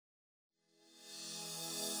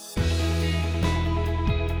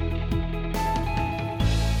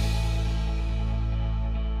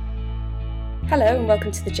Hello and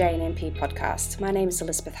welcome to the JNMP podcast. My name is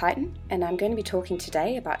Elizabeth Heighton and I'm going to be talking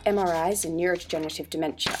today about MRIs in neurodegenerative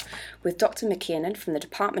dementia with Dr. McKiernan from the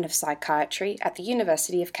Department of Psychiatry at the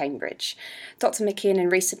University of Cambridge. Dr. McKiernan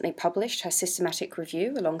recently published her systematic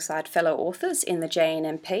review alongside fellow authors in the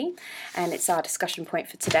JNMP, and it's our discussion point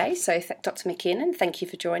for today. So Dr. McKiernan, thank you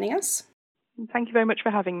for joining us. Thank you very much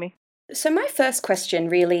for having me. So my first question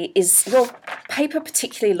really is, your paper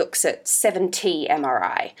particularly looks at 7T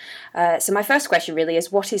MRI. So my first question really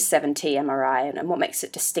is, what is 7T MRI and what makes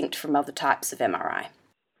it distinct from other types of MRI?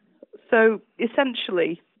 So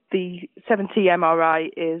essentially, the 7T MRI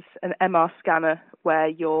is an MR scanner where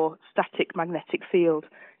your static magnetic field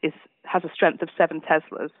has a strength of 7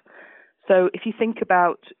 Teslas. So if you think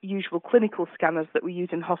about usual clinical scanners that we use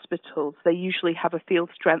in hospitals, they usually have a field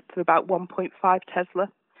strength of about 1.5 Tesla.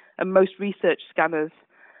 And most research scanners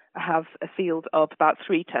have a field of about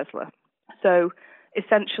 3 Tesla. So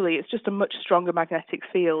essentially, it's just a much stronger magnetic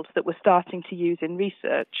field that we're starting to use in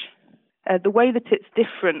research. The way that it's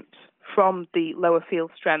different from the lower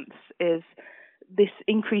field strengths is this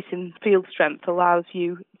increase in field strength allows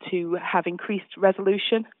you to have increased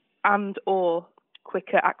resolution and or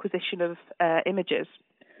quicker acquisition of images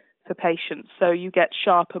for patients. So you get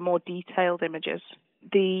sharper, more detailed images.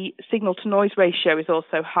 The signal-to-noise ratio is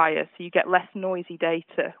also higher, so you get less noisy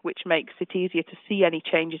data, which makes it easier to see any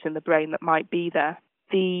changes in the brain that might be there.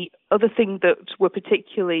 The other thing that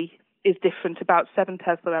particularly is different about 7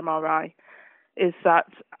 Tesla MRI is that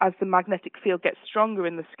as the magnetic field gets stronger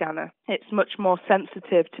in the scanner, it's much more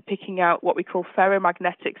sensitive to picking out what we call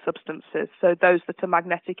ferromagnetic substances, so those that are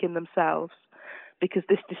magnetic in themselves, because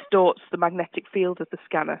this distorts the magnetic field of the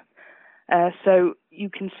scanner. So you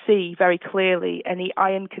can see very clearly any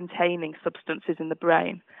iron-containing substances in the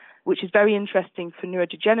brain, which is very interesting for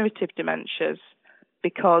neurodegenerative dementias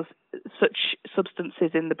because such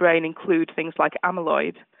substances in the brain include things like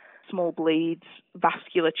amyloid, small bleeds,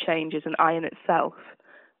 vascular changes, and iron itself,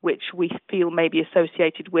 which we feel may be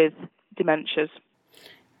associated with dementias.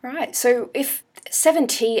 Right, so if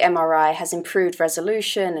 7T MRI has improved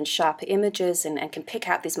resolution and sharper images and can pick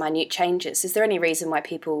out these minute changes, is there any reason why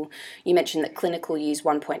you mentioned that clinical use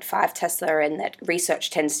 1.5 Tesla and that research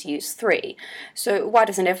tends to use 3. So why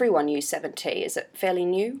doesn't everyone use 7T? Is it fairly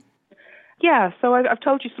new? Yeah, so I've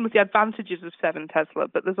told you some of the advantages of 7 Tesla,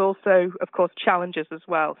 but there's also, of course, challenges as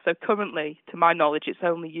well. So currently, to my knowledge, it's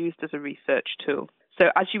only used as a research tool. So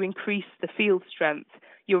as you increase the field strength,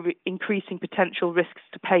 you're increasing potential risks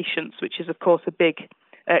to patients, which is, of course, a big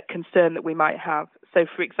concern that we might have. So,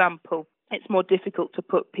 for example, it's more difficult to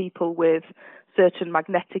put people with certain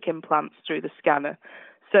magnetic implants through the scanner.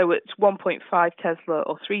 So at 1.5 Tesla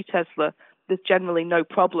or 3 Tesla, there's generally no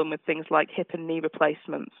problem with things like hip and knee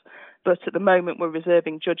replacements. But at the moment, we're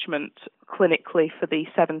reserving judgment clinically for the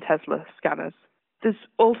 7 Tesla scanners. There's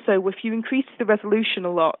also, if you increase the resolution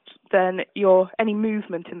a lot, then any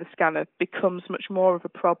movement in the scanner becomes much more of a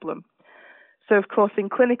problem. So, of course, in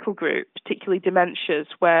clinical group, particularly dementias,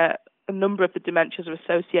 where a number of the dementias are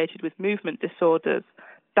associated with movement disorders,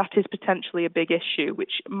 that is potentially a big issue,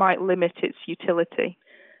 which might limit its utility.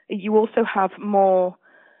 You also have more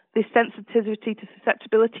the sensitivity to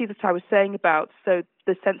susceptibility that I was saying about, so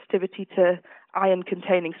the sensitivity to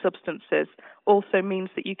iron-containing substances also means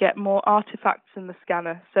that you get more artifacts in the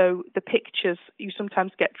scanner. So the pictures, you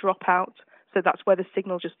sometimes get dropout, so that's where the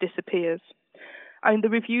signal just disappears. And the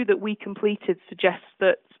review that we completed suggests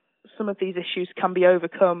that some of these issues can be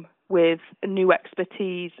overcome with new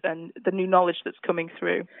expertise and the new knowledge that's coming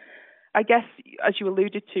through. I guess, as you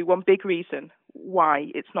alluded to, one big reason why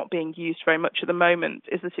it's not being used very much at the moment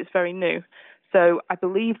is that it's very new. So I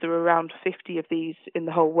believe there are around 50 of these in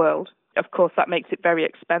the whole world. Of course, that makes it very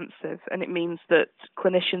expensive, and it means that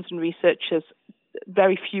clinicians and researchers,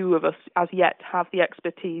 very few of us as yet have the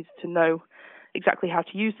expertise to know exactly how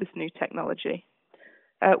to use this new technology.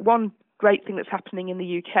 One great thing that's happening in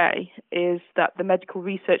the UK is that the Medical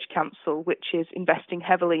Research Council, which is investing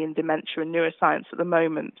heavily in dementia and neuroscience at the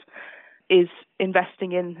moment, is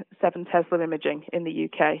investing in 7 Tesla imaging in the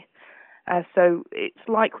UK. So it's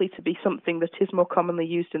likely to be something that is more commonly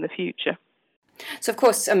used in the future. So, of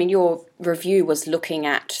course, your review was looking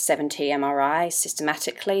at 7T MRI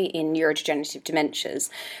systematically in neurodegenerative dementias.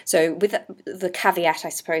 So with the caveat, I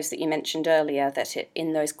suppose, that you mentioned earlier, that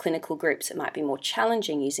in those clinical groups it might be more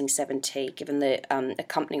challenging using 7T given the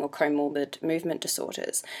accompanying or comorbid movement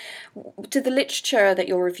disorders. Did the literature that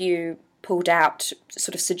your review pulled out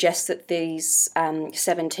sort of suggest that these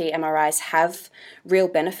 7T MRIs have real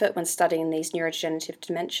benefit when studying these neurodegenerative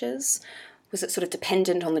dementias? Was it sort of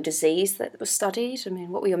dependent on the disease that was studied?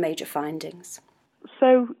 What were your major findings?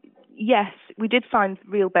 So, yes, we did find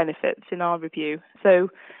real benefits in our review. So,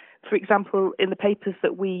 for example, in the papers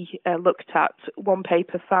that we looked at, one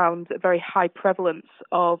paper found a very high prevalence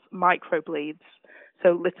of microbleeds,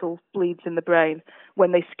 so little bleeds in the brain,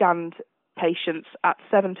 when they scanned patients at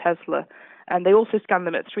 7 Tesla. And they also scanned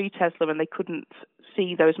them at 3 Tesla and they couldn't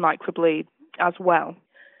see those microbleeds as well.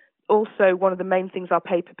 Also, one of the main things our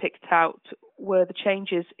paper picked out were the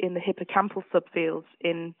changes in the hippocampal subfields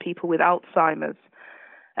in people with Alzheimer's.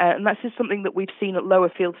 And this is something that we've seen at lower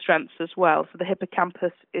field strengths as well. So the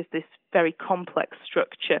hippocampus is this very complex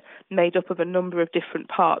structure made up of a number of different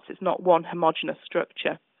parts. It's not one homogeneous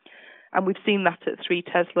structure. And we've seen that at 3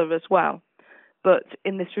 Tesla as well. But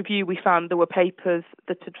in this review, we found there were papers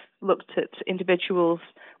that had looked at individuals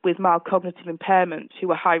with mild cognitive impairment who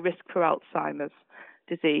were high risk for Alzheimer's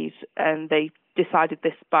disease, and they decided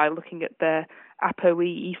this by looking at their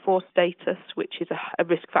ApoE4 status, which is a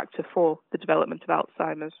risk factor for the development of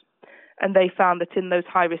Alzheimer's. And they found that in those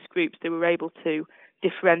high-risk groups, they were able to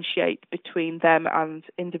differentiate between them and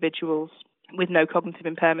individuals with no cognitive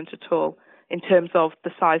impairment at all in terms of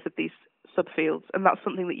the size of these subfields. And that's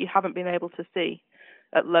something that you haven't been able to see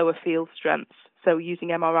at lower field strengths, so using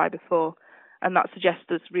MRI before. And that suggests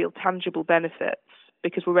there's real tangible benefits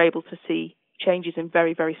because we're able to see changes in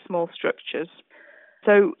very, very small structures.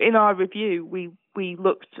 So in our review, we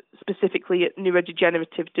looked specifically at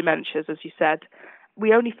neurodegenerative dementias, as you said.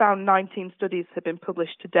 We only found 19 studies had been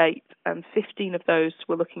published to date, and 15 of those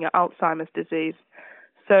were looking at Alzheimer's disease.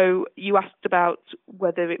 So you asked about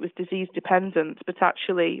whether it was disease dependent, but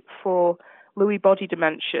actually for Lewy body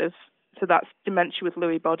dementias, so that's dementia with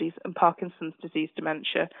Lewy bodies and Parkinson's disease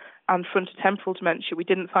dementia, and frontotemporal dementia, we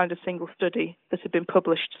didn't find a single study that had been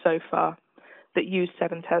published so far that used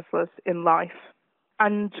 7 Teslas in life.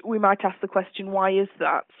 And we might ask the question, why is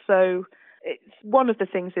that? So one of the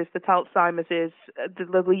things is that Alzheimer's is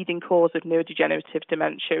the leading cause of neurodegenerative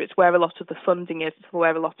dementia. It's where a lot of the funding is, it's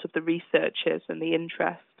where a lot of the research is and the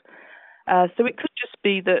interest. So it could just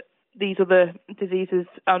be that these other diseases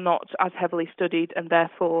are not as heavily studied and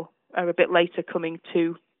therefore are a bit later coming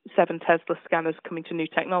to 7 Tesla scanners, coming to new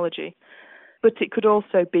technology. But it could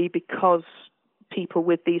also be because people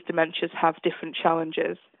with these dementias have different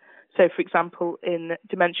challenges. So, for example, in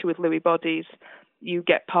dementia with Lewy bodies, you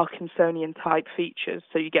get Parkinsonian-type features,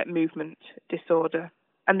 so you get movement disorder.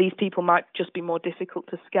 And these people might just be more difficult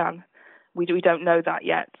to scan. We don't know that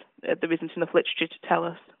yet. There isn't enough literature to tell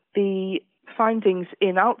us. The findings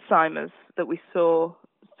in Alzheimer's that we saw,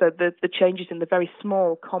 so the changes in the very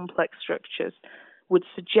small, complex structures, would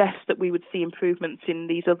suggest that we would see improvements in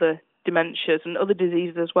these other dementias and other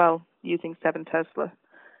diseases as well using 7 Tesla.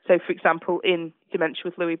 So, for example, in dementia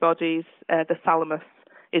with Lewy bodies, the thalamus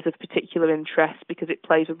is of particular interest because it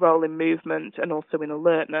plays a role in movement and also in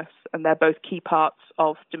alertness, and they're both key parts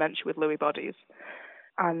of dementia with Lewy bodies.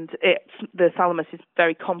 And the thalamus is a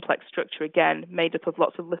very complex structure, again, made up of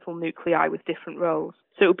lots of little nuclei with different roles.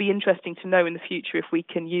 So it would be interesting to know in the future if we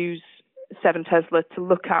can use 7 Tesla to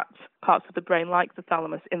look at parts of the brain like the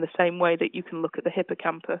thalamus in the same way that you can look at the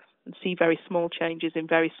hippocampus and see very small changes in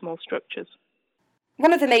very small structures.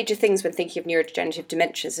 One of the major things when thinking of neurodegenerative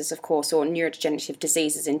dementias is, of course, or neurodegenerative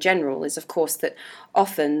diseases in general, is, of course, that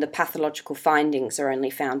often the pathological findings are only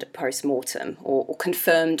found at post-mortem or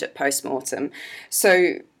confirmed at post-mortem.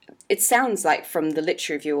 So it sounds like from the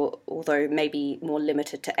literature review, although maybe more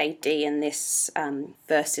limited to AD in this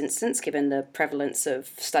first instance, given the prevalence of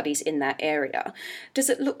studies in that area, does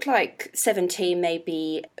it look like 7T may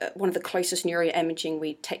be one of the closest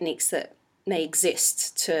neuroimaging techniques that may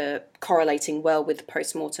exist to correlating well with the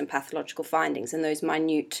post-mortem pathological findings and those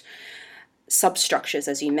minute substructures,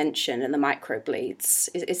 as you mentioned, and the microbleeds?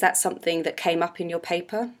 Is that something that came up in your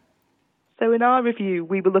paper? So in our review,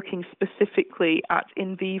 we were looking specifically at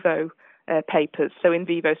in vivo papers, so in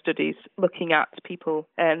vivo studies, looking at people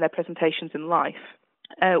and their presentations in life.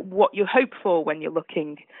 What you hope for when you're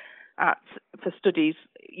looking for studies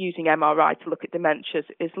using MRI to look at dementias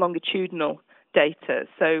is longitudinal data.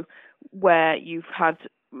 So where you've had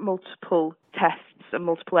multiple tests and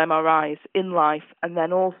multiple MRIs in life, and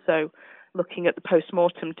then also looking at the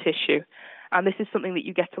post-mortem tissue. And this is something that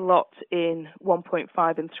you get a lot in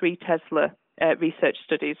 1.5 and 3 Tesla research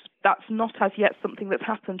studies. That's not as yet something that's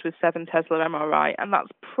happened with 7 Tesla MRI, and that's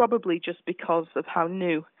probably just because of how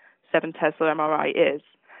new 7 Tesla MRI is.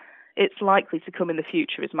 It's likely to come in the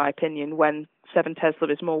future, is my opinion, when 7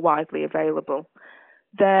 Tesla is more widely available.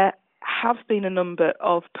 There have been a number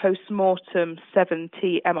of post-mortem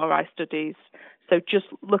 7T MRI studies, so just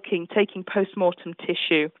taking post-mortem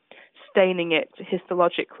tissue, staining it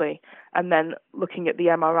histologically, and then looking at the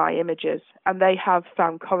MRI images. And they have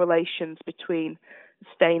found correlations between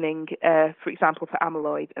staining, for example, for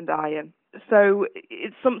amyloid and iron. So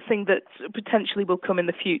it's something that potentially will come in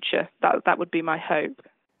the future. That would be my hope.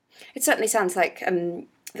 It certainly sounds like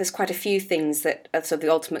there's quite a few things that are sort of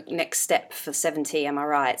the ultimate next step for 7T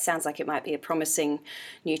MRI. It sounds like it might be a promising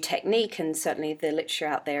new technique, and certainly the literature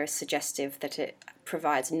out there is suggestive that it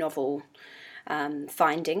provides novel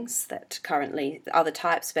findings that currently other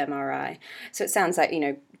types of MRI. So it sounds like,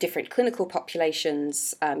 different clinical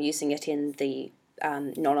populations using it in the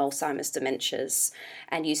non-Alzheimer's dementias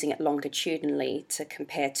and using it longitudinally to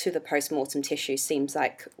compare to the post-mortem tissue seems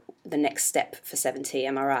like the next step for 7T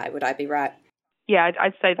MRI. Would I be right? Yeah,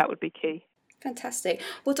 I'd say that would be key. Fantastic.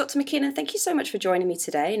 Well, Dr. McKinnon, thank you so much for joining me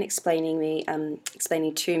today and explaining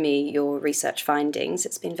to me your research findings.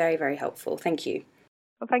 It's been very, very helpful. Thank you.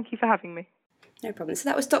 Well, thank you for having me. No problem. So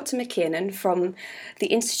that was Dr. McKinnon from the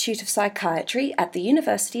Institute of Psychiatry at the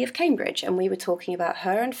University of Cambridge, and we were talking about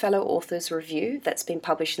her and fellow authors' review that's been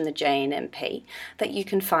published in the JNMP that you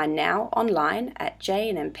can find now online at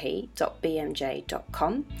jnmp.bmj.com.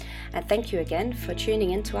 And thank you again for tuning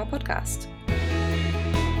in to our podcast.